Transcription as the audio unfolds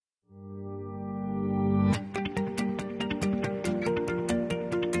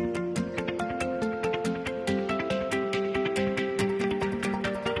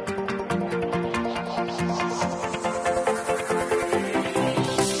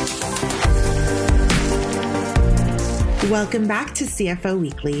Welcome back to CFO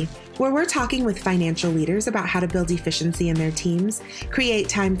Weekly, where we're talking with financial leaders about how to build efficiency in their teams, create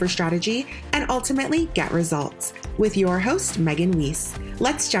time for strategy, and ultimately get results. With your host, Megan Weiss.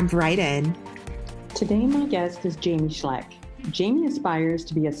 Let's jump right in. Today, my guest is Jamie Schleck. Jamie aspires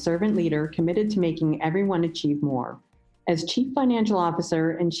to be a servant leader committed to making everyone achieve more. As Chief Financial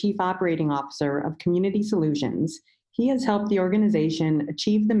Officer and Chief Operating Officer of Community Solutions, he has helped the organization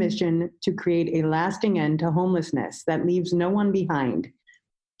achieve the mission to create a lasting end to homelessness that leaves no one behind.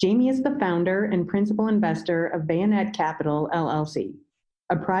 Jamie is the founder and principal investor of Bayonet Capital, LLC,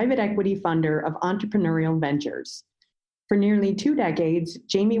 a private equity funder of entrepreneurial ventures. For nearly 2 decades,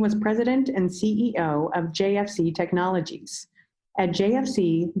 Jamie was president and CEO of JFC Technologies. At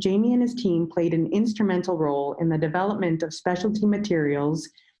JFC, Jamie and his team played an instrumental role in the development of specialty materials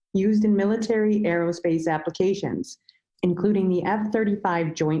used in military aerospace applications, including the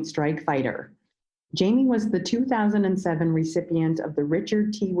F-35 Joint Strike Fighter. Jamie was the 2007 recipient of the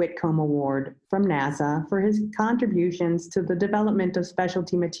Richard T. Whitcomb Award from NASA for his contributions to the development of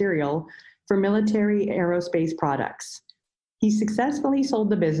specialty material for military aerospace products. He successfully sold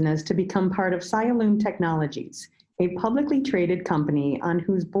the business to become part of Cyalume Technologies, a publicly traded company on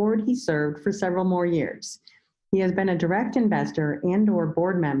whose board he served for several more years. He has been a direct investor and/or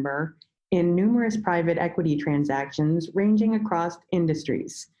board member in numerous private equity transactions ranging across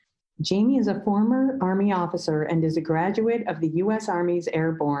industries. Jamie is a former Army officer and is a graduate of the U.S. Army's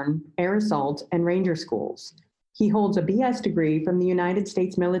Airborne, Air Assault, and Ranger Schools. He holds a BS degree from the United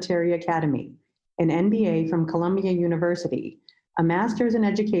States Military Academy, an MBA from Columbia University, a master's in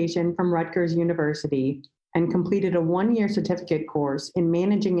education from Rutgers University, and completed a 1-year certificate course in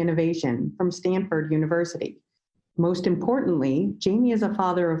managing innovation from Stanford University. Most importantly, Jamie is a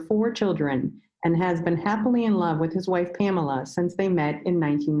father of 4 children and has been happily in love with his wife Pamela since they met in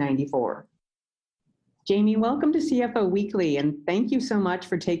 1994. Jamie, welcome to CFO Weekly, and thank you so much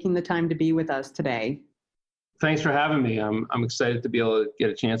for taking the time to be with us today. Thanks for having me. I'm excited to be able to get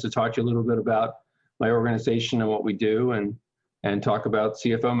a chance to talk to you a little bit about my organization and what we do and talk about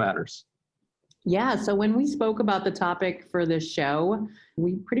CFO matters. Yeah, so when we spoke about the topic for this show,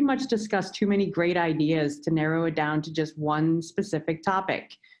 we pretty much discussed too many great ideas to narrow it down to just one specific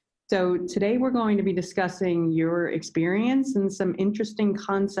topic. So today we're going to be discussing your experience and some interesting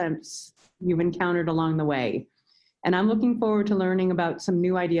concepts you've encountered along the way. And I'm looking forward to learning about some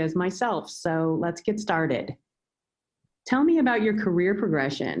new ideas myself. So let's get started. Tell me about your career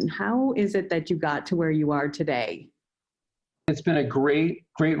progression. How is it that you got to where you are today? It's been a great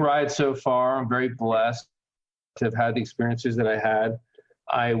ride so far. I'm very blessed to have had the experiences that I had.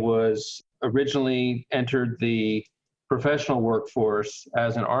 I was originally entered the professional workforce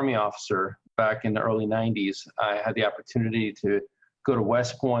as an Army officer back in the early 90s. I had the opportunity to go to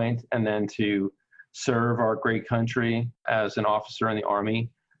West Point and then to serve our great country as an officer in the Army.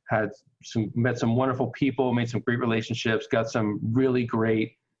 Met some wonderful people, made some great relationships, got some really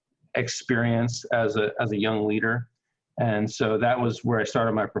great experience as a young leader. And so that was where I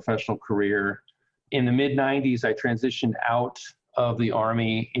started my professional career. In the mid-90s, I transitioned out of the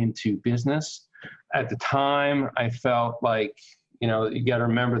Army into business. At the time, I felt like, you got to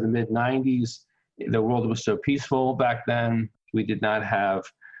remember the mid-90s, the world was so peaceful back then. We did not have,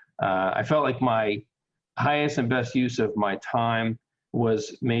 I felt like my highest and best use of my time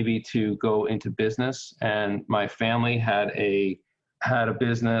was maybe to go into business. And my family had a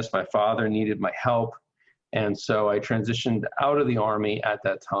business. My father needed my help. And so I transitioned out of the Army at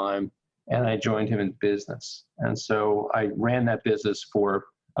that time, and I joined him in business. And so I ran that business for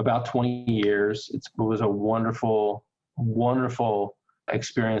about 20 years. It was a wonderful, wonderful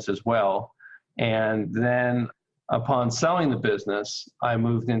experience as well. And then upon selling the business, I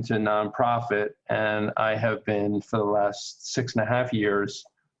moved into nonprofit, and I have been for the last 6.5 years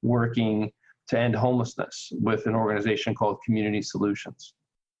working to end homelessness with an organization called Community Solutions.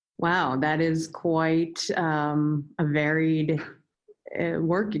 Wow, that is quite a varied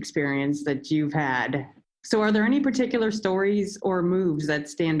work experience that you've had. So are there any particular stories or moves that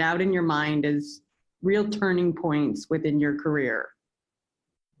stand out in your mind as real turning points within your career?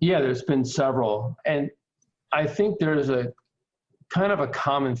 Yeah, there's been several. And I think there's a kind of a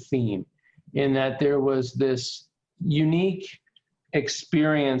common theme in that there was this unique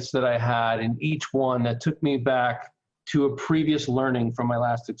experience that I had in each one that took me back to a previous learning from my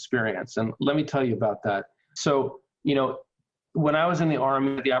last experience. And let me tell you about that. So, when I was in the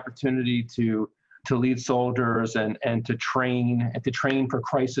Army, I had the opportunity to lead soldiers and to train for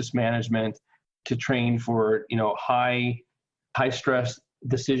crisis management, to train for, high stress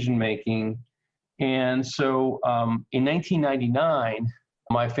decision making. And so in 1999,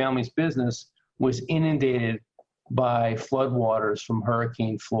 my family's business was inundated by floodwaters from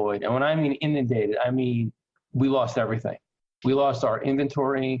Hurricane Floyd. And when I mean inundated, I mean we lost everything. We lost our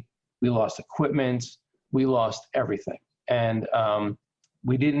inventory, we lost equipment, we lost everything. And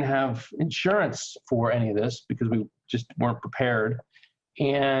we didn't have insurance for any of this because we just weren't prepared.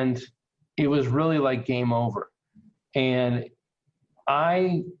 And it was really like game over. And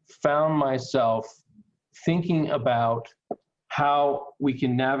I found myself thinking about how we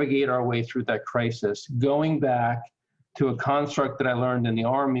can navigate our way through that crisis, going back to a construct that I learned in the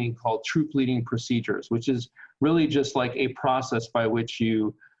Army called troop leading procedures, which is really just like a process by which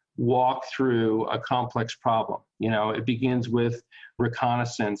you walk through a complex problem. You know, it begins with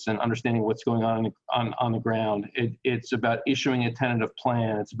reconnaissance and understanding what's going on the ground. It's about issuing a tentative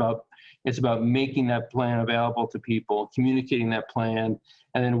plan. It's about making that plan available to people, communicating that plan,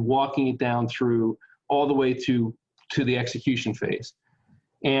 and then walking it down through all the way to the execution phase.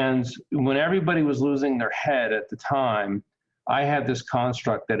 And when everybody was losing their head at the time, I had this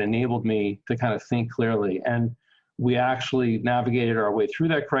construct that enabled me to kind of think clearly. And we actually navigated our way through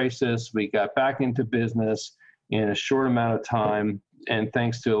that crisis. We got back into business in a short amount of time. And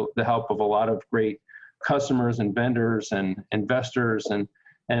thanks to the help of a lot of great customers and vendors and investors,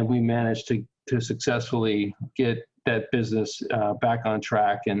 and we managed to successfully get that business back on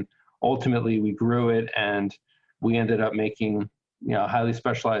track. And ultimately we grew it, and we ended up making, you know, highly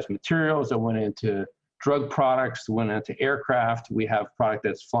specialized materials that went into drug products, went into aircraft. We have product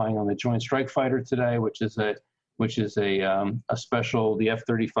that's flying on the Joint Strike Fighter today, which is a special, the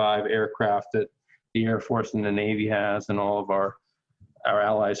F-35 aircraft that the Air Force and the Navy has, and all of our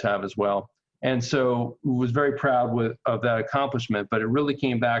allies have as well. And so was very proud of that accomplishment, but it really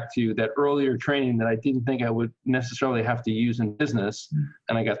came back to that earlier training that I didn't think I would necessarily have to use in business,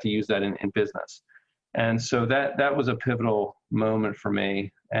 and I got to use that in business. And so that was a pivotal moment for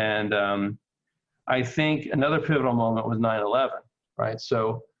me. And I think another pivotal moment was 9/11, right?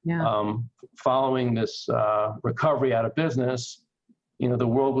 So following this recovery out of business, you know, the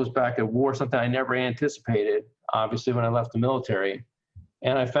world was back at war, something I never anticipated, obviously, when I left the military.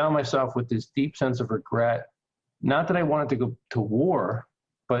 And I found myself with this deep sense of regret, not that I wanted to go to war,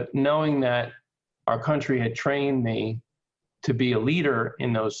 but knowing that our country had trained me to be a leader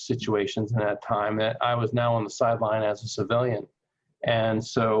in those situations in that time, that I was now on the sideline as a civilian. And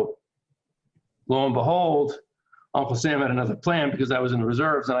so lo and behold, Uncle Sam had another plan because I was in the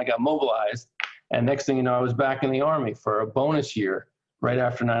reserves and I got mobilized. And next thing you know, I was back in the Army for a bonus year right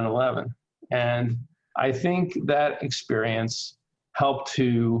after 9/11. And I think that experience helped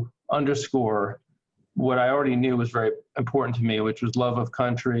to underscore what I already knew was very important to me, which was love of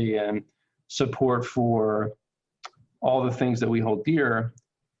country and support for all the things that we hold dear.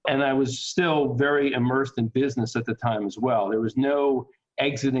 And I was still very immersed in business at the time as well. There was no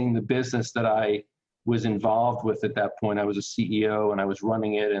exiting the business that I was involved with at that point. I was a CEO and I was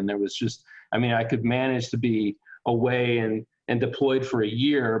running it. And there was just, I mean, I could manage to be away and deployed for a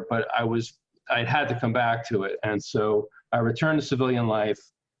year, but I'd had to come back to it. And so I returned to civilian life.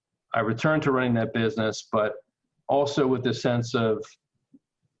 I returned to running that business, but also with the sense of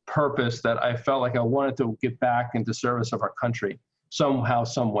purpose that I felt like I wanted to get back into service of our country somehow,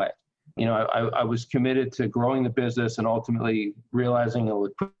 some way. You know, I was committed to growing the business and ultimately realizing a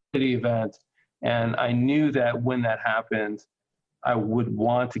liquidity event. And I knew that when that happened, I would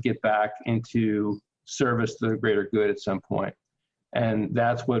want to get back into service to the greater good at some point. And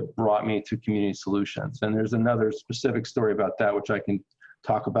that's what brought me to Community Solutions. And there's another specific story about that, which I can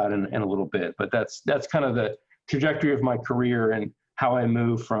talk about in a little bit. But that's kind of the trajectory of my career and how I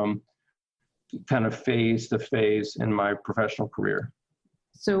moved from kind of phase to phase in my professional career.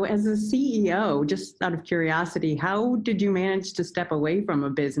 So as a CEO, just out of curiosity, how did you manage to step away from a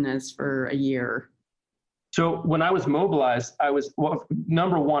business for a year? So when I was mobilized,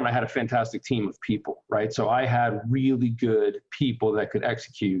 number one, I had a fantastic team of people, right? So I had really good people that could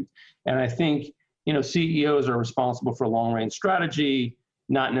execute. And I think, you know, CEOs are responsible for long-range strategy,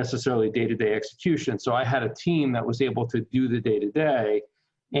 not necessarily day-to-day execution. So I had a team that was able to do the day-to-day.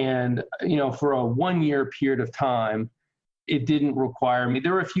 And, you know, for a 1-year period of time, it didn't require me.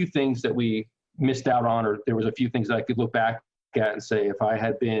 There were a few things that we missed out on, or there was a few things that I could look back at and say, if I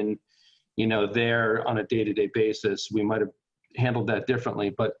had been, you know, there on a day-to-day basis, we might have handled that differently.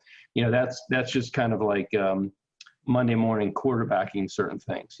 But, you know, that's just kind of like Monday morning quarterbacking certain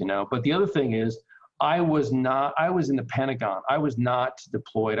things, you know. But the other thing is, I was in the Pentagon. I was not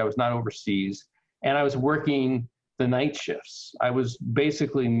deployed. I was not overseas. And I was working the night shifts. I was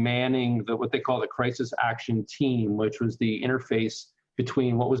basically manning what they call the crisis action team, which was the interface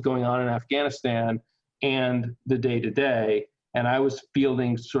between what was going on in Afghanistan and the day-to-day. And I was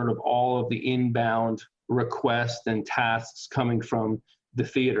fielding sort of all of the inbound requests and tasks coming from the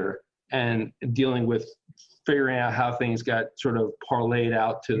theater and dealing with figuring out how things got sort of parlayed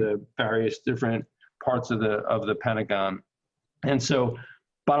out to the various different parts of the Pentagon. And so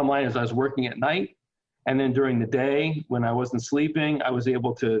bottom line is I was working at night, and then during the day when I wasn't sleeping, I was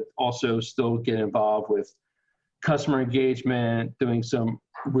able to also still get involved with customer engagement, doing some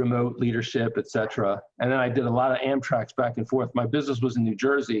remote leadership, et cetera. And then I did a lot of Amtraks back and forth. My business was in New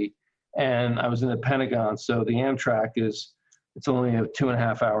Jersey and I was in the Pentagon. So the Amtrak it's only a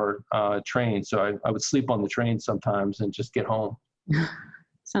 2.5 hour train. So I would sleep on the train sometimes and just get home.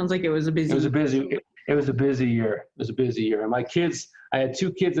 Sounds like it was a busy It was a busy year. It was a busy year. And my kids, I had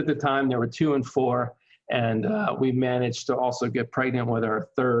 2 kids at the time. They were 2 and 4. And we managed to also get pregnant with our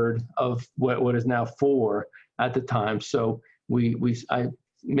third of what is now 4 at the time. So I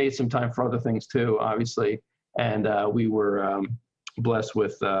made some time for other things too, obviously. And we were blessed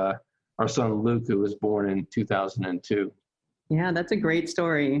with our son, Luke, who was born in 2002. Yeah, that's a great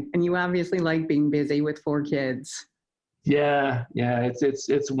story. And you obviously like being busy with 4 kids. Yeah,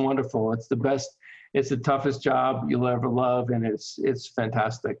 it's wonderful. It's the best. It's the toughest job you'll ever love, and it's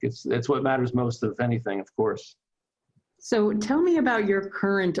fantastic. It's what matters most of anything, of course. So tell me about your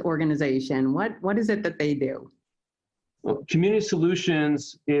current organization. What is it that they do? Well, Community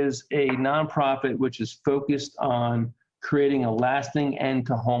Solutions is a nonprofit which is focused on creating a lasting end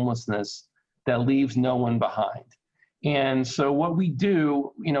to homelessness that leaves no one behind. And so what we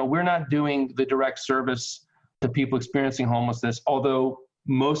do, we're not doing the direct service to people experiencing homelessness, although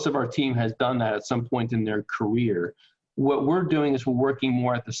most of our team has done that at some point in their career. What we're doing is we're working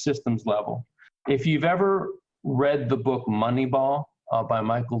more at the systems level. If you've ever read the book Moneyball by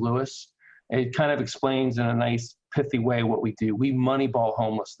Michael Lewis, it kind of explains in a nice pithy way what we do. We moneyball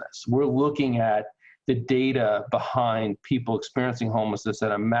homelessness. We're looking at the data behind people experiencing homelessness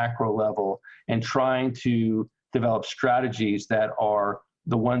at a macro level and trying to develop strategies that are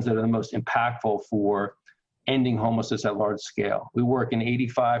the ones that are the most impactful for ending homelessness at large scale. We work in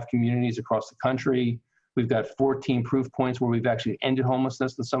 85 communities across the country. We've got 14 proof points where we've actually ended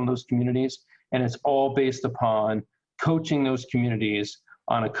homelessness in some of those communities. And it's all based upon coaching those communities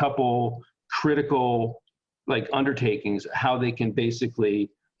on a couple critical undertakings, how they can basically,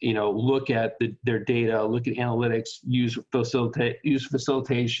 look at their data, look at analytics, use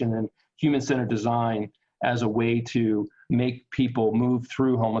facilitation and human-centered design as a way to make people move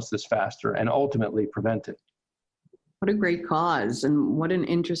through homelessness faster and ultimately prevent it. What a great cause, and what an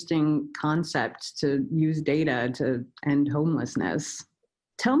interesting concept to use data to end homelessness.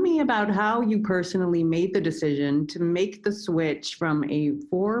 Tell me about how you personally made the decision to make the switch from a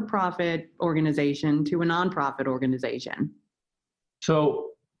for-profit organization to a nonprofit organization. So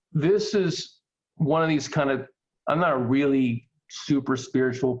this is one of these I'm not a really super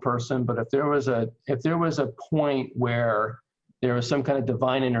spiritual person, but if there was a point where there was some kind of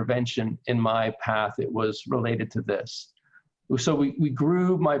divine intervention in my path, it was related to this. So we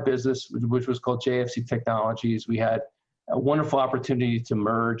grew my business, which was called JFC Technologies. We had a wonderful opportunity to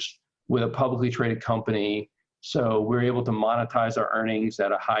merge with a publicly traded company. So we were able to monetize our earnings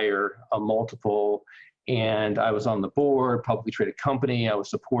at a higher multiple. And I was on the board, publicly traded company. I was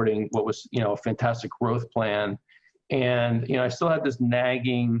supporting what was, a fantastic growth plan. And, I still had this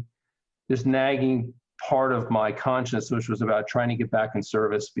nagging part of my conscience, which was about trying to get back in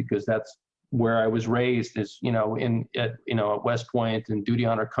service, because that's where I was raised, is, at West Point and duty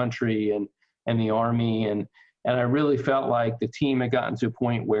honor country and the Army. And I really felt like the team had gotten to a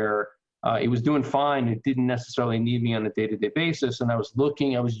point where it was doing fine. It didn't necessarily need me on a day-to-day basis. And I was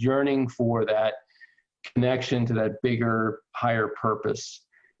yearning for that connection to that bigger, higher purpose.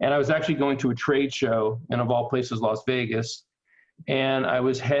 And I was actually going to a trade show, and of all places, Las Vegas. And I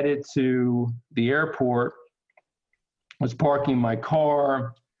was headed to the airport, was parking my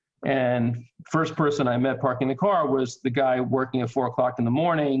car, and first person I met parking the car was the guy working at 4:00 in the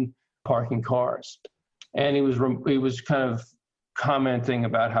morning, parking cars. And he was kind of commenting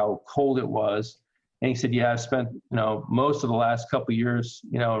about how cold it was. And he said, yeah, I've spent, most of the last couple of years,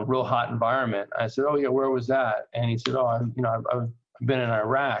 in a real hot environment. I said, oh yeah, where was that? And he said, I've been in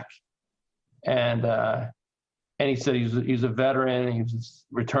Iraq. And he said he's a veteran. He was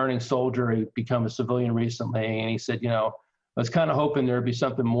a returning soldier. He became a civilian recently. And he said, I was kind of hoping there'd be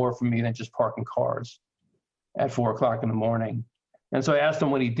something more for me than just parking cars at 4:00 in the morning. And so I asked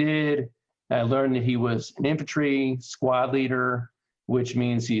him what he did. And I learned that he was an infantry squad leader, which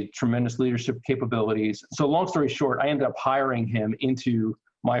means he had tremendous leadership capabilities. So long story short, I ended up hiring him into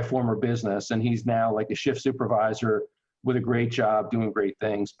my former business, and he's now like a shift supervisor with a great job, doing great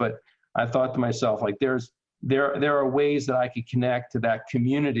things. But I thought to myself, there are ways that I could connect to that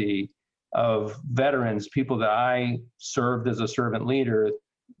community of veterans, people that I served as a servant leader,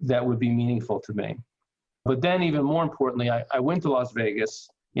 that would be meaningful to me. But then even more importantly, I went to Las Vegas.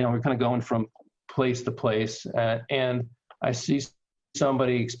 We're kind of going from place to place, and I see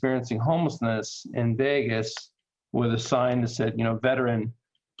somebody experiencing homelessness in Vegas with a sign that said, veteran,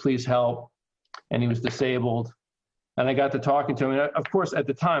 please help. And he was disabled. And I got to talking to him. And of course, at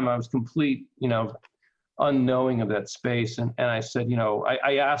the time, I was complete, unknowing of that space. And I said,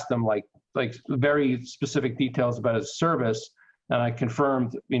 I asked him like very specific details about his service. And I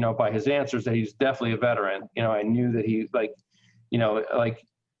confirmed, by his answers that he's definitely a veteran. I knew that he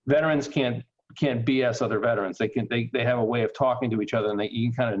veterans can't BS other veterans. They have a way of talking to each other, and you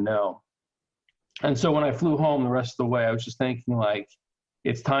can kind of know. And so when I flew home the rest of the way, I was just thinking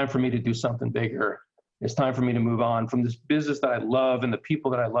it's time for me to do something bigger. It's time for me to move on from this business that I love and the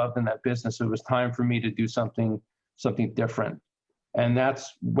people that I loved in that business. It was time for me to do something different. And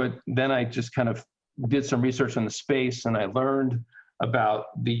that's what, then I just kind of did some research on the space, and I learned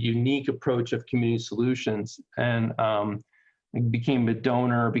about the unique approach of community solutions, and became a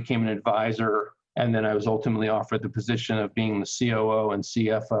donor, became an advisor. And then I was ultimately offered the position of being the COO and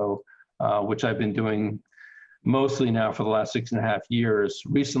CFO, which I've been doing mostly now for the last 6.5 years.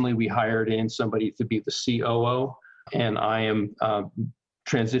 Recently, we hired in somebody to be the COO, and I am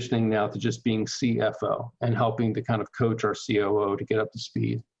transitioning now to just being CFO and helping to kind of coach our COO to get up to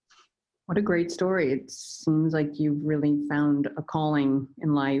speed. What a great story. It seems like you've really found a calling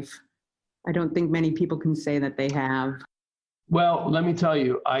in life. I don't think many people can say that they have. Well, let me tell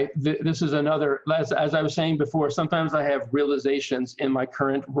you, this is another, as I was saying before, sometimes I have realizations in my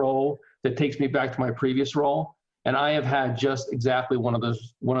current role that takes me back to my previous role. And I have had just exactly one of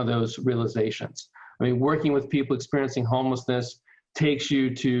those realizations. I mean, working with people experiencing homelessness takes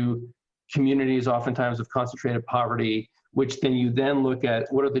you to communities oftentimes of concentrated poverty, which then you look at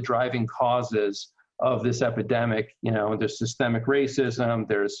what are the driving causes of this epidemic. There's systemic racism,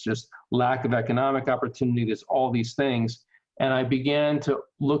 there's just lack of economic opportunity, there's all these things. And I began to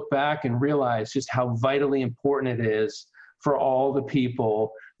look back and realize just how vitally important it is for all the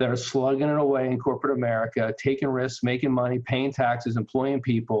people that are slugging it away in corporate America, taking risks, making money, paying taxes, employing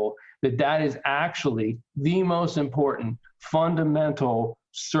people, that is actually the most important fundamental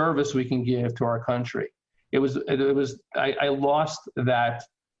service we can give to our country. I lost that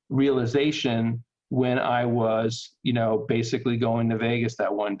realization when I was, basically going to Vegas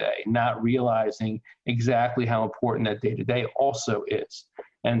that one day, not realizing exactly how important that day-to-day also is.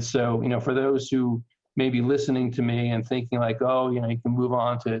 And so, for those who may be listening to me and thinking like, oh, you can move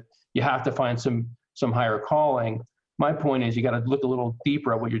on to, you have to find some higher calling. My point is you got to look a little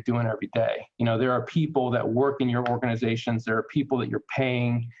deeper at what you're doing every day. There are people that work in your organizations. There are people that you're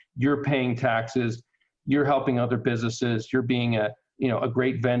paying taxes, you're helping other businesses, you're being a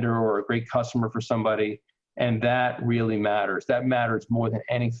great vendor or a great customer for somebody. And that really matters. That matters more than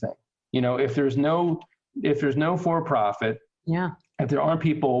anything. If there's no for-profit, if there aren't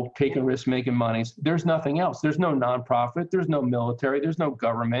people taking risks, making money, there's nothing else. There's no nonprofit, there's no military, there's no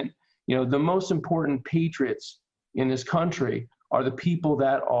government. The most important patriots in this country are the people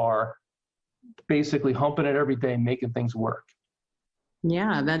that are basically humping it every day, making things work.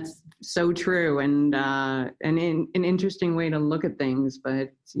 Yeah, that's so true, and an interesting way to look at things.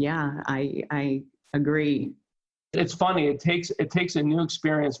 But yeah, I agree. It's funny. It takes a new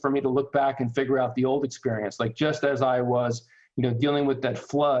experience for me to look back and figure out the old experience. Like just as I was, dealing with that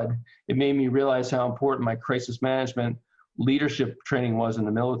flood, it made me realize how important my crisis management leadership training was in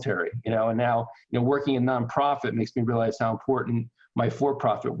the military. And now, working in nonprofit makes me realize how important my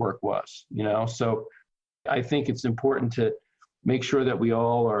for-profit work was. So I think it's important to make sure that we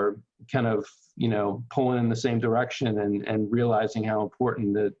all are kind of, pulling in the same direction and realizing how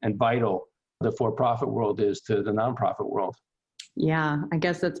important and vital the for-profit world is to the nonprofit world. Yeah, I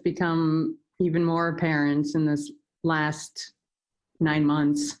guess that's become even more apparent in this last 9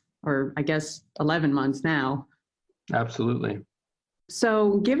 months, or I guess 11 months now. Absolutely.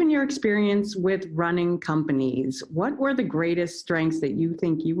 So given your experience with running companies, what were the greatest strengths that you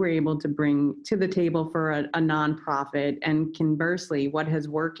think you were able to bring to the table for a nonprofit? And conversely, what has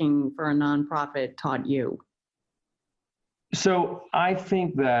working for a nonprofit taught you? So I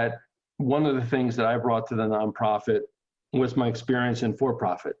think that one of the things that I brought to the nonprofit was my experience in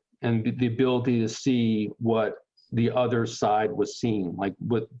for-profit and the ability to see what the other side was seeing, like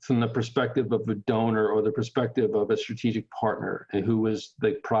from the perspective of a donor or the perspective of a strategic partner who was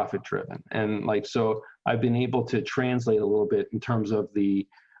like profit driven. And so I've been able to translate a little bit in terms of the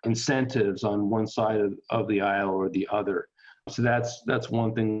incentives on one side of the aisle or the other. So that's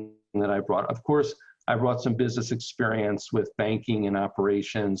one thing that I brought. Of course, I brought some business experience with banking and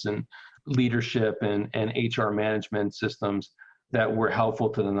operations and leadership and HR management systems that were helpful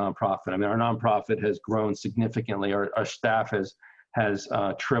to the nonprofit. I mean, our nonprofit has grown significantly. Our staff has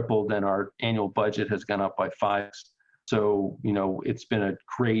tripled, and our annual budget has gone up by 5. So, it's been a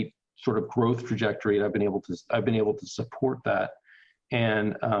great sort of growth trajectory, and I've been able to support that.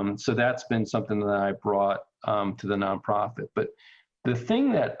 And so that's been something that I brought to the nonprofit. But the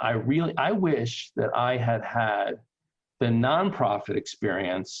thing that I wish that I had the nonprofit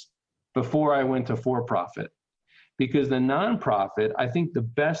experience before I went to for-profit, because the nonprofit, I think the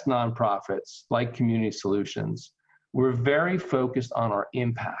best nonprofits like Community Solutions, we're very focused on our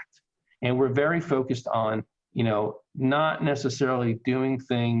impact, and we're very focused on, not necessarily doing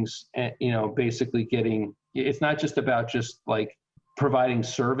things, basically it's not just about just like providing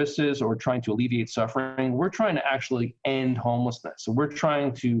services or trying to alleviate suffering. We're trying to actually end homelessness. So we're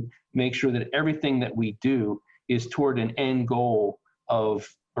trying to make sure that everything that we do is toward an end goal of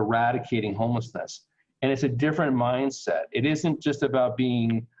eradicating homelessness. And it's a different mindset. It isn't just about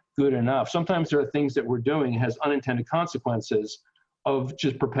being good enough. Sometimes there are things that we're doing has unintended consequences of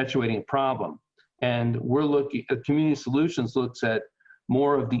just perpetuating a problem. And we're looking at Community Solutions looks at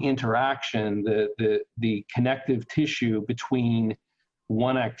more of the interaction, the connective tissue between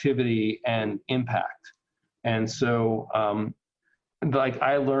one activity and impact. And so,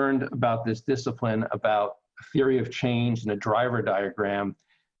 I learned about this discipline about theory of change and a driver diagram,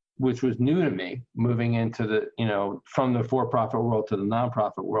 which was new to me, moving into from the for-profit world to the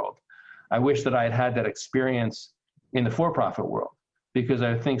nonprofit world. I wish that I had that experience in the for-profit world, because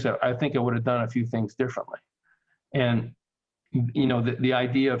I think I would have done a few things differently. And the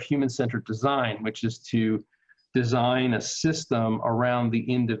idea of human-centered design, which is to design a system around the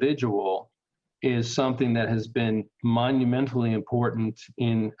individual, is something that has been monumentally important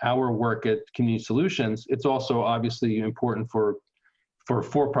in our work at Community Solutions. It's also obviously important for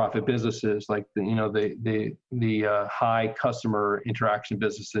for-profit businesses, like the high customer interaction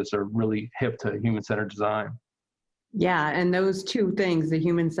businesses are really hip to human-centered design. Yeah, and those two things, the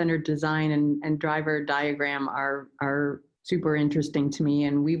human-centered design and driver diagram, are super interesting to me,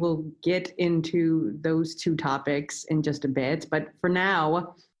 and we will get into those two topics in just a bit. But for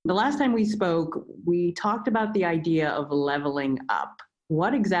now, the last time we spoke, we talked about the idea of leveling up.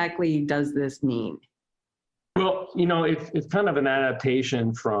 What exactly does this mean? Well, it's kind of an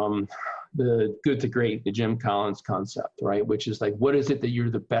adaptation from the good to great, the Jim Collins concept, right? Which is like, what is it that you're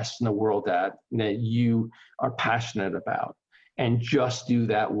the best in the world at, that you are passionate about, and just do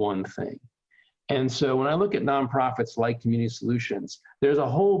that one thing. And so when I look at nonprofits like Community Solutions, there's a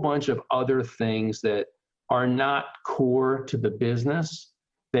whole bunch of other things that are not core to the business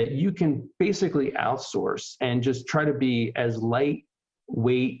that you can basically outsource and just try to be as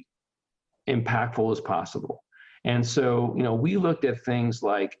lightweight, impactful as possible. And so, we looked at things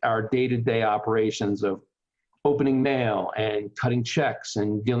like our day-to-day operations of opening mail and cutting checks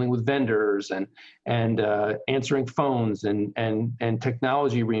and dealing with vendors and answering phones and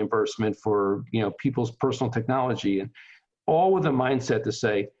technology reimbursement for people's personal technology, and all with a mindset to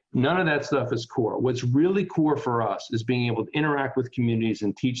say none of that stuff is core. What's really core for us is being able to interact with communities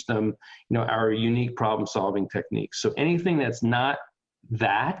and teach them our unique problem-solving techniques. So anything that's not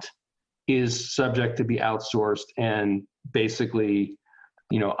that is subject to be outsourced and basically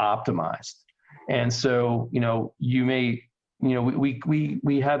optimized. And so, you may,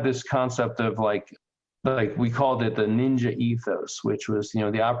 we had this concept of like we called it the ninja ethos, which was,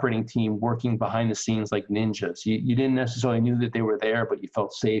 the operating team working behind the scenes like ninjas. You didn't necessarily knew that they were there, but you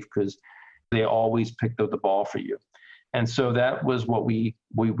felt safe because they always picked up the ball for you. And so that was what we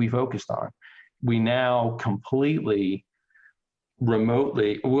focused on. We now completely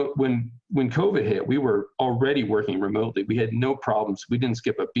remotely, when COVID hit, we were already working remotely. We had no problems. We didn't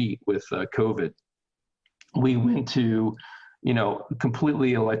skip a beat with COVID. We went to,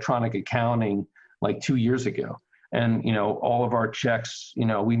 completely electronic accounting like 2 years ago. And, all of our checks,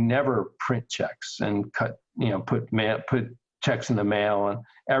 we never print checks and put checks in the mail, and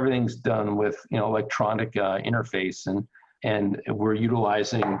everything's done with, electronic interface, and we're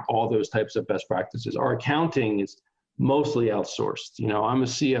utilizing all those types of best practices. Our accounting is mostly outsourced. I'm a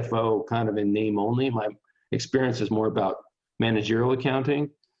CFO kind of in name only. My experience is more about managerial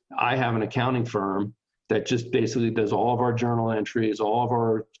accounting. I have an accounting firm that just basically does all of our journal entries, all of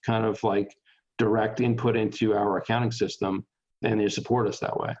our kind of like direct input into our accounting system, and they support us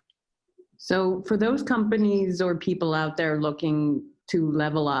that way. So for those companies or people out there looking to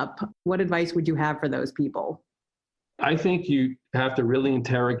level up, what advice would you have for those people? I think you have to really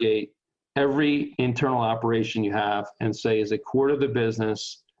interrogate every internal operation you have and say, is it core to the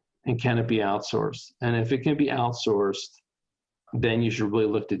business? and can it be outsourced? And if it can be outsourced, then you should really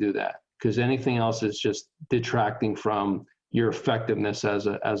look to do that, because anything else is just detracting from your effectiveness as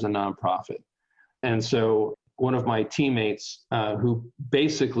a nonprofit. And so one of my teammates, who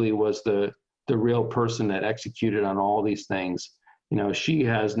basically was the real person that executed on all these things, she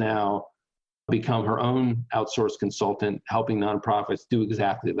has now become her own outsourced consultant, helping nonprofits do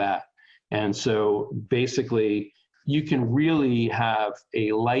exactly that. And so basically, you can really have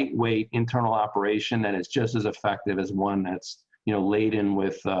a lightweight internal operation that is just as effective as one that's laden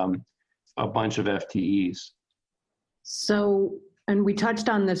with a bunch of FTEs. So, and we touched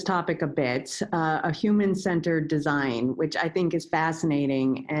on this topic a bit, a human-centered design, which I think is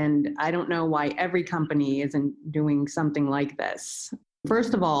fascinating. And I don't know why every company isn't doing something like this.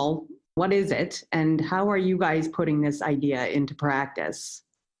 First of all, what is it? And how are you guys putting this idea into practice?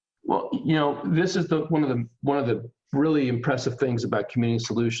 Well, this is one of the really impressive things about Community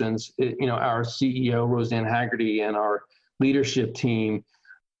Solutions. Our CEO, Roseanne Haggerty, and our leadership team,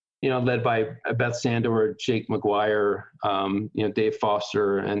 led by Beth Sandor, Jake McGuire, Dave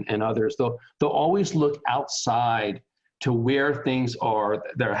Foster, and others, they'll always look outside to where things are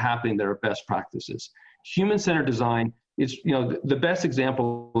that are happening that are best practices. Human-centered design is, the best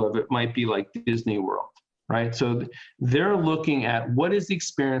example of it might be like Disney World, right? So they're looking at what is the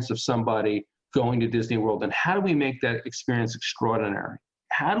experience of somebody going to Disney World, and how do we make that experience extraordinary?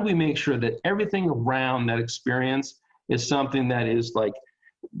 How do we make sure that everything around that experience is something that is like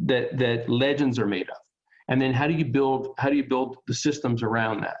that legends are made of? And then how do you build the systems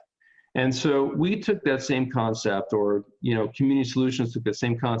around that? And so we took that same concept, or Community Solutions took that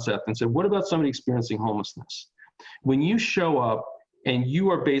same concept and said, what about somebody experiencing homelessness? When you show up and you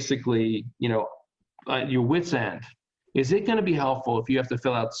are basically at your wit's end, is it going to be helpful if you have to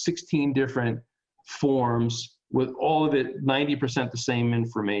fill out 16 different forms with all of it 90% the same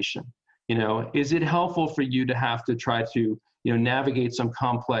information? Is it helpful for you to have to try to navigate some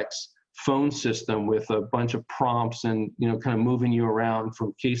complex phone system with a bunch of prompts and kind of moving you around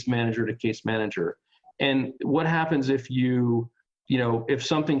from case manager to case manager? And what happens if if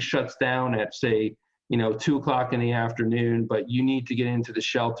something shuts down at, say, 2:00 in the afternoon, but you need to get into the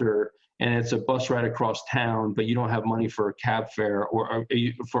shelter and it's a bus ride across town, but you don't have money for a cab fare or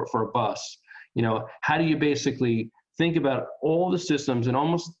for a bus? How do you basically think about all the systems and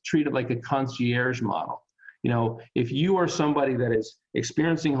almost treat it like a concierge model? If you are somebody that is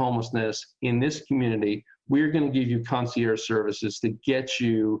experiencing homelessness in this community, we're going to give you concierge services to get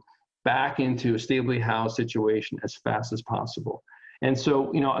you back into a stably housed situation as fast as possible. And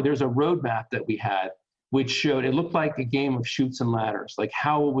so, there's a roadmap that we had, which showed, it looked like a game of chutes and ladders, like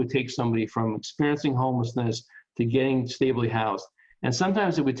how it would take somebody from experiencing homelessness to getting stably housed. And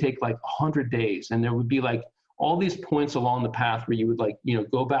sometimes it would take like 100 days. And there would be like all these points along the path where you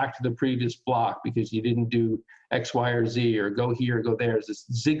would go back to the previous block because you didn't do X, Y, or Z, or go here, or go there. It's this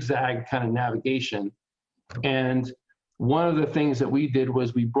zigzag kind of navigation. And one of the things that we did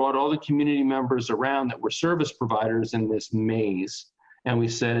was we brought all the community members around that were service providers in this maze. And we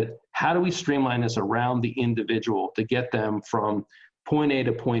said, how do we streamline this around the individual to get them from point A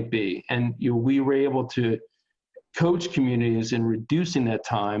to point B? And we were able to coach communities in reducing that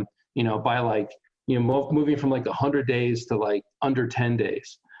time, by moving from 100 days to under 10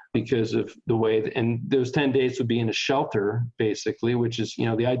 days because of the way, and those 10 days would be in a shelter, basically, which is,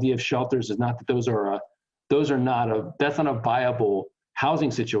 the idea of shelters is not that that's not a viable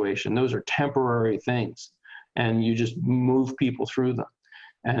housing situation. Those are temporary things, and you just move people through them.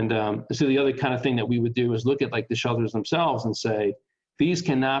 And so the other kind of thing that we would do is look at the shelters themselves and say, these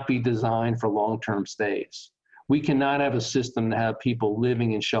cannot be designed for long-term stays. We cannot have a system to have people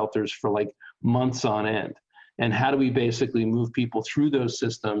living in shelters for months on end. And how do we basically move people through those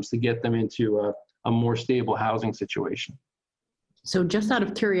systems to get them into a more stable housing situation? So just out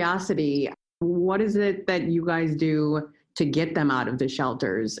of curiosity, what is it that you guys do to get them out of the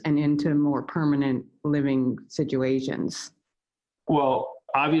shelters and into more permanent living situations? Well,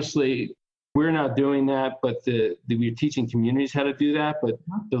 obviously, we're not doing that, but we're teaching communities how to do that. But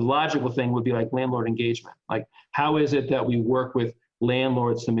the logical thing would be landlord engagement. How is it that we work with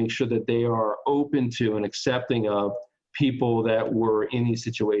landlords to make sure that they are open to and accepting of people that were in these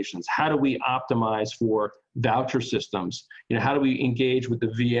situations? How do we optimize for voucher systems? How do we engage with the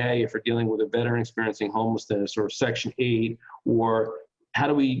VA if we're dealing with a veteran experiencing homelessness, or Section 8, or how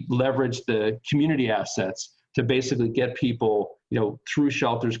do we leverage the community assets to basically get people, through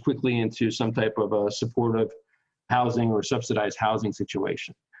shelters quickly into some type of a supportive housing or subsidized housing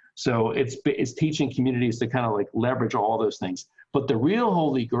situation? So it's teaching communities to kind of leverage all those things. But the real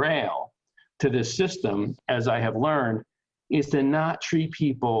holy grail to this system, as I have learned, is to not treat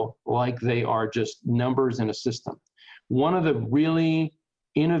people like they are just numbers in a system. One of the really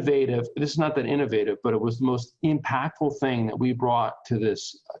innovative, this is not that innovative, but it was the most impactful thing that we brought to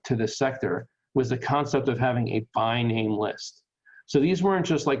this sector was the concept of having a by name list. So these weren't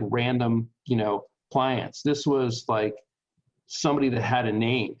just like random, clients. This was like somebody that had a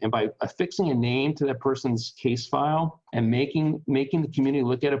name, and by affixing a name to that person's case file and making the community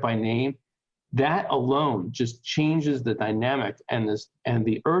look at it by name, that alone just changes the dynamic and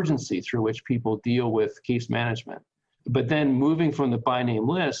the urgency through which people deal with case management. But then moving from the by name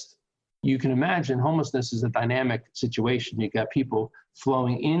list, you can imagine homelessness is a dynamic situation. You got people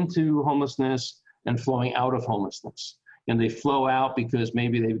flowing into homelessness and flowing out of homelessness. And they flow out because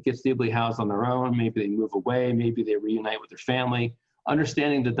maybe they get stably housed on their own, maybe they move away, maybe they reunite with their family.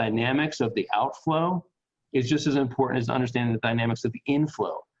 Understanding the dynamics of the outflow is just as important as understanding the dynamics of the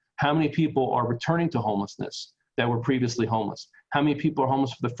inflow. How many people are returning to homelessness that were previously homeless? How many people are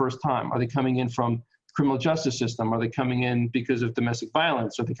homeless for the first time? Are they coming in from criminal justice system? Are they coming in because of domestic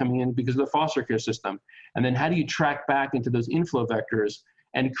violence? Are they coming in because of the foster care system? And then how do you track back into those inflow vectors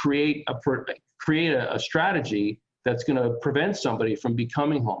and create a strategy that's going to prevent somebody from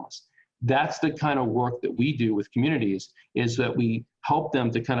becoming homeless? That's the kind of work that we do with communities, is that we help them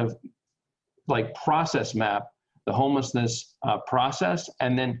to kind of like process map the homelessness process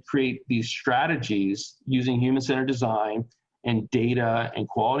and then create these strategies using human-centered design and data and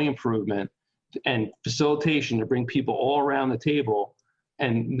quality improvement and facilitation to bring people all around the table.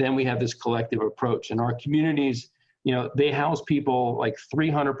 And then we have this collective approach. And our communities, they house people like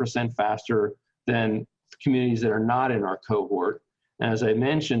 300% faster than communities that are not in our cohort. And as I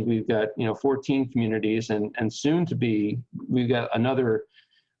mentioned, we've got 14 communities, and soon to be, we've got another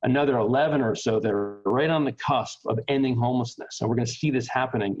 11 or so that are right on the cusp of ending homelessness. And we're going to see this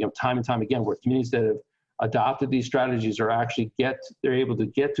happening, time and time again, where communities that have adopted these strategies are actually they're able to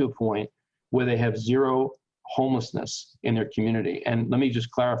get to a point where they have zero homelessness in their community. And let me just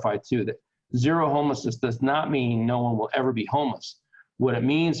clarify too, that zero homelessness does not mean no one will ever be homeless. What it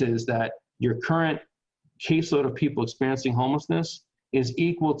means is that your current caseload of people experiencing homelessness is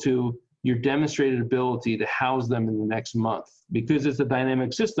equal to your demonstrated ability to house them in the next month. Because it's a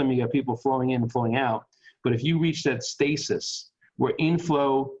dynamic system, you got people flowing in and flowing out. But if you reach that stasis where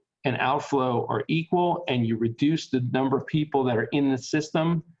inflow and outflow are equal, and you reduce the number of people that are in the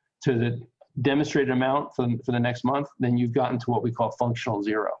system to the demonstrated amount for the next month, then you've gotten to what we call functional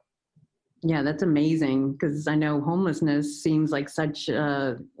zero. Yeah, that's amazing, because I know homelessness seems like such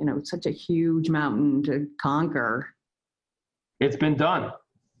a huge mountain to conquer. It's been done.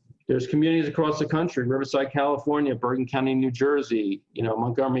 There's communities across the country: Riverside, California, Bergen County, New Jersey,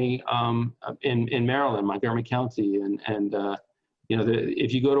 Montgomery in Maryland, Montgomery County, and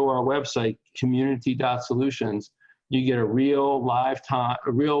if you go to our website, community.solutions, you get a real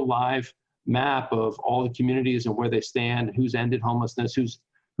live map of all the communities and where they stand, who's ended homelessness,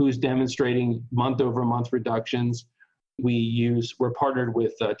 who's demonstrating month-over-month reductions. We're partnered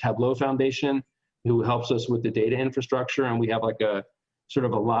with Tableau Foundation, who helps us with the data infrastructure, and we have like a sort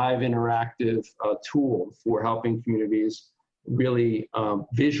of a live interactive tool for helping communities really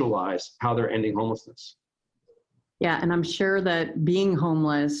visualize how they're ending homelessness. Yeah, and I'm sure that being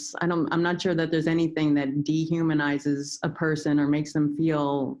homeless, I'm not sure that there's anything that dehumanizes a person or makes them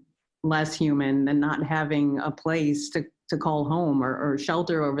feel less human than not having a place to call home or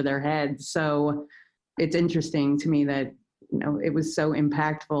shelter over their heads. So it's interesting to me that, it was so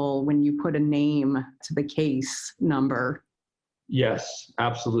impactful when you put a name to the case number. Yes,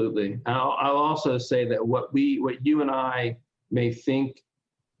 absolutely. And I'll also say that what you and I may think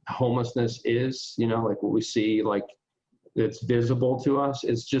homelessness is, like what we see, like it's visible to us,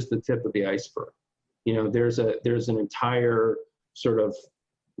 it's just the tip of the iceberg. There's an entire sort of,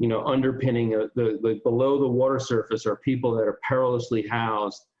 underpinning of the below the water surface are people that are perilously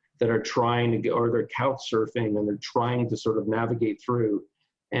housed, that are trying to get, or they're couch surfing and they're trying to sort of navigate through.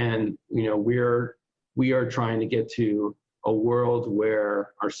 And, we are trying to get to a world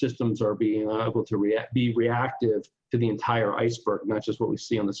where our systems are being able to be reactive to the entire iceberg, not just what we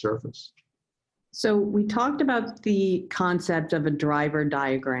see on the surface. So we talked about the concept of a driver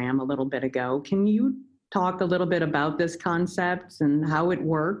diagram a little bit ago. Can you talk a little bit about this concept and how it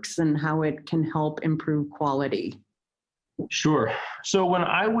works and how it can help improve quality? Sure. So when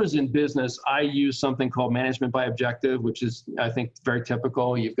I was in business, I used something called management by objective, which is, I think, very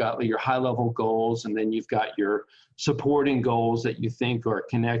typical. You've got your high-level goals, and then you've got your supporting goals that you think are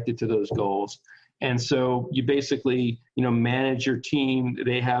connected to those goals. And so you basically, manage your team.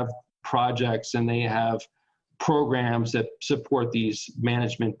 They have projects and they have programs that support these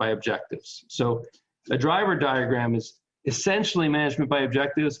management by objectives. So a driver diagram is essentially management by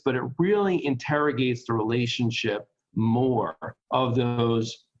objectives, but it really interrogates the relationship more of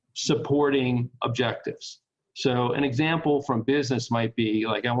those supporting objectives. So an example from business might be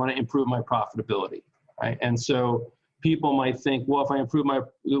like, I want to improve my profitability, right? And so people might think, well, if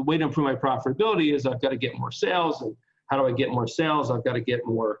the way to improve my profitability is I've got to get more sales. And how do I get more sales? I've got to get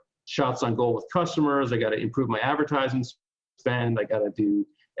more shots on goal with customers. I got to improve my advertising spend. I got to do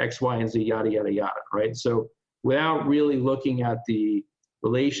X, Y, and Z, yada, yada, yada, right? So without really looking at the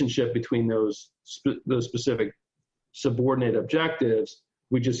relationship between those specific subordinate objectives,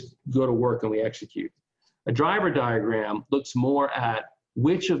 we just go to work and we execute. A driver diagram looks more at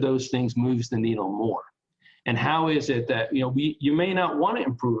which of those things moves the needle more. And how is it that, you may not want to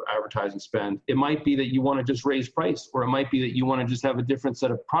improve advertising spend. It might be that you want to just raise price, or it might be that you want to just have a different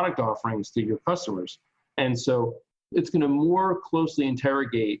set of product offerings to your customers. And so it's going to more closely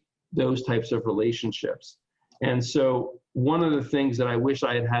interrogate those types of relationships. And so one of the things that I wish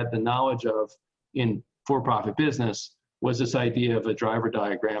I had had the knowledge of in for-profit business was this idea of a driver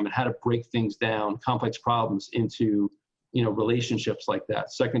diagram and how to break things down, complex problems into, relationships like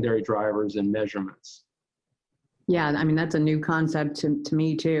that, secondary drivers and measurements. Yeah, I mean, that's a new concept to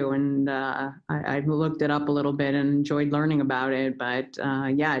me too. And I've looked it up a little bit and enjoyed learning about it. But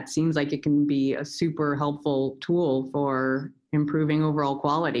it seems like it can be a super helpful tool for improving overall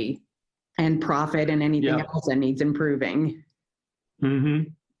quality and profit and anything else that needs improving. Mm-hmm.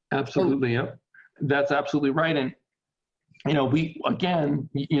 Absolutely. Yep. That's absolutely right. And,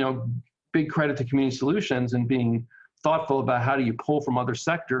 big credit to Community Solutions and being thoughtful about how do you pull from other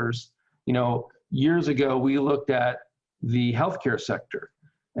sectors. Years ago, we looked at the healthcare sector,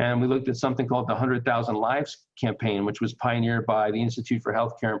 and we looked at something called the 100,000 Lives campaign, which was pioneered by the Institute for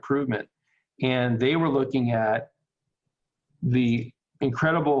Healthcare Improvement. And they were looking at the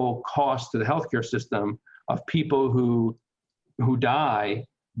incredible cost to the healthcare system of people who die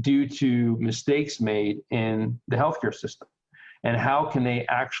due to mistakes made in the healthcare system. And how can they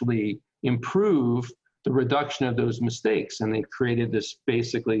actually improve the reduction of those mistakes? And they created this,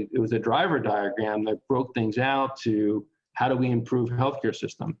 basically, it was a driver diagram that broke things out to how do we improve healthcare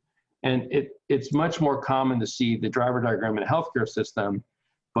system. And it's much more common to see the driver diagram in a healthcare system.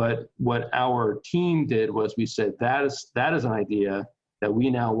 But what our team did was we said, that is an idea that we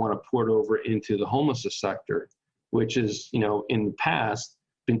now want to port over into the homelessness sector, which is, in the past,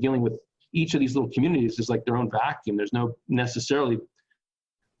 been dealing with each of these little communities is like their own vacuum. There's no necessarily,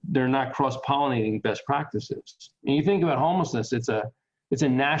 they're not cross-pollinating best practices. And you think about homelessness, it's a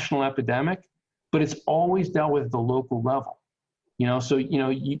national epidemic, but it's always dealt with at the local level. So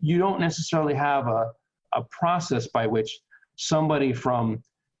you don't necessarily have a process by which somebody from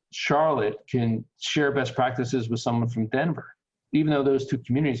Charlotte can share best practices with someone from Denver, even though those two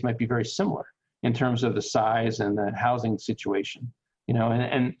communities might be very similar in terms of the size and the housing situation.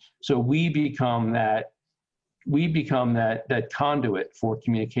 And so we become that conduit for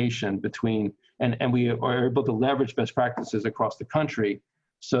communication between, and we are able to leverage best practices across the country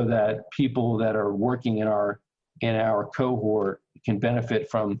so that people that are working in our cohort can benefit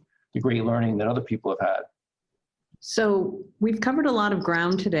from the great learning that other people have had. So we've covered a lot of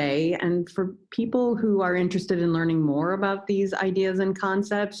ground today, and for people who are interested in learning more about these ideas and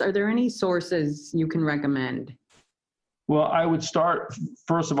concepts, are there any sources you can recommend? Well, I would start,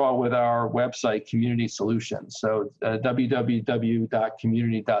 first of all, with our website, Community Solutions. So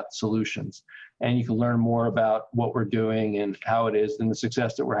www.community.solutions. And you can learn more about what we're doing and how it is and the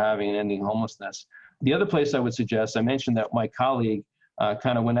success that we're having in ending homelessness. The other place I would suggest, I mentioned that my colleague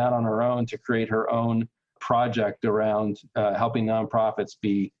kind of went out on her own to create her own project around helping nonprofits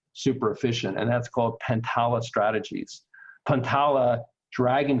be super efficient, and that's called Pentala Strategies. Pentala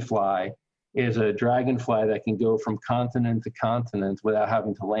Dragonfly is a dragonfly that can go from continent to continent without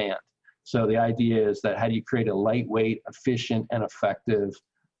having to land. So the idea is that how do you create a lightweight, efficient, and effective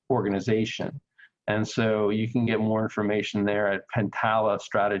organization? And so you can get more information there at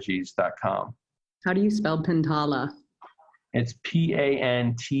pentalastrategies.com. How do you spell Pentala? It's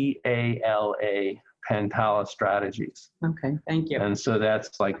Pantala, Pentala Strategies. Okay, thank you. And so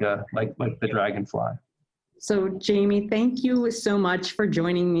that's like the dragonfly. So Jamie, thank you so much for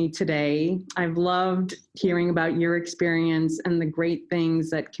joining me today. I've loved hearing about your experience and the great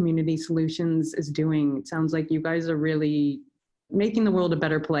things that Community Solutions is doing. It sounds like you guys are really making the world a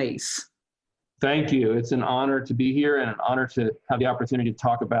better place. Thank you. It's an honor to be here and an honor to have the opportunity to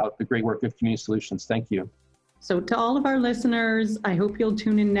talk about the great work of Community Solutions. Thank you. So to all of our listeners, I hope you'll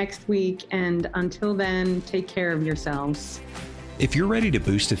tune in next week. And until then, take care of yourselves. If you're ready to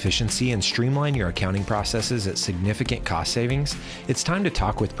boost efficiency and streamline your accounting processes at significant cost savings, it's time to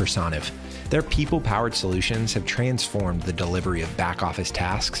talk with Personiv. Their people-powered solutions have transformed the delivery of back-office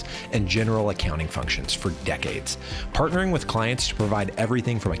tasks and general accounting functions for decades, partnering with clients to provide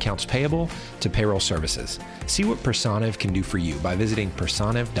everything from accounts payable to payroll services. See what Personiv can do for you by visiting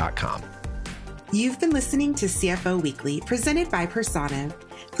personiv.com. You've been listening to CFO Weekly, presented by Personiv.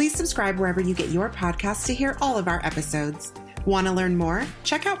 Please subscribe wherever you get your podcasts to hear all of our episodes. Want to learn more?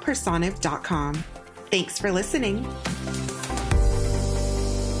 Check out personiv.com. Thanks for listening.